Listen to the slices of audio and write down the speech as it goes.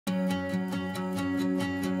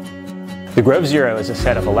The Grove Zero is a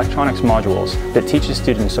set of electronics modules that teaches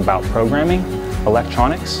students about programming,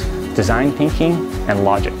 electronics, design thinking, and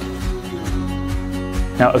logic.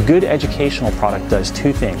 Now, a good educational product does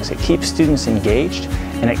two things. It keeps students engaged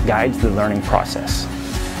and it guides the learning process.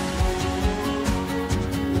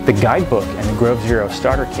 The guidebook and the Grove Zero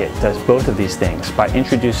Starter Kit does both of these things by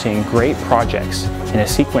introducing great projects in a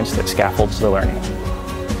sequence that scaffolds the learning.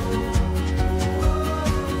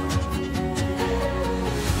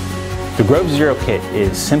 The Grove Zero Kit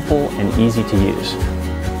is simple and easy to use.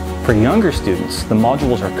 For younger students, the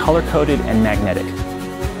modules are color-coded and magnetic,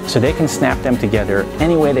 so they can snap them together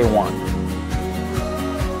any way they want.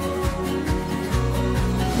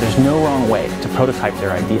 There's no wrong way to prototype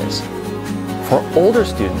their ideas. For older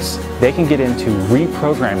students, they can get into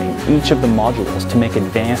reprogramming each of the modules to make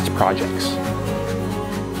advanced projects.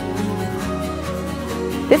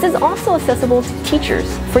 This is also accessible to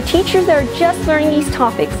teachers. For teachers that are just learning these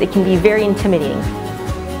topics, it can be very intimidating.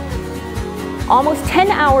 Almost 10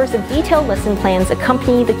 hours of detailed lesson plans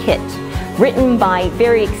accompany the kit, written by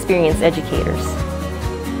very experienced educators.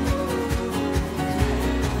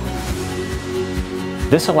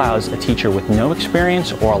 This allows a teacher with no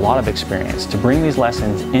experience or a lot of experience to bring these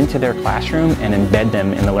lessons into their classroom and embed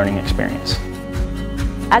them in the learning experience.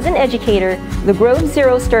 As an educator, the Grove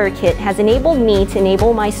Zero Starter Kit has enabled me to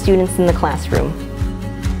enable my students in the classroom.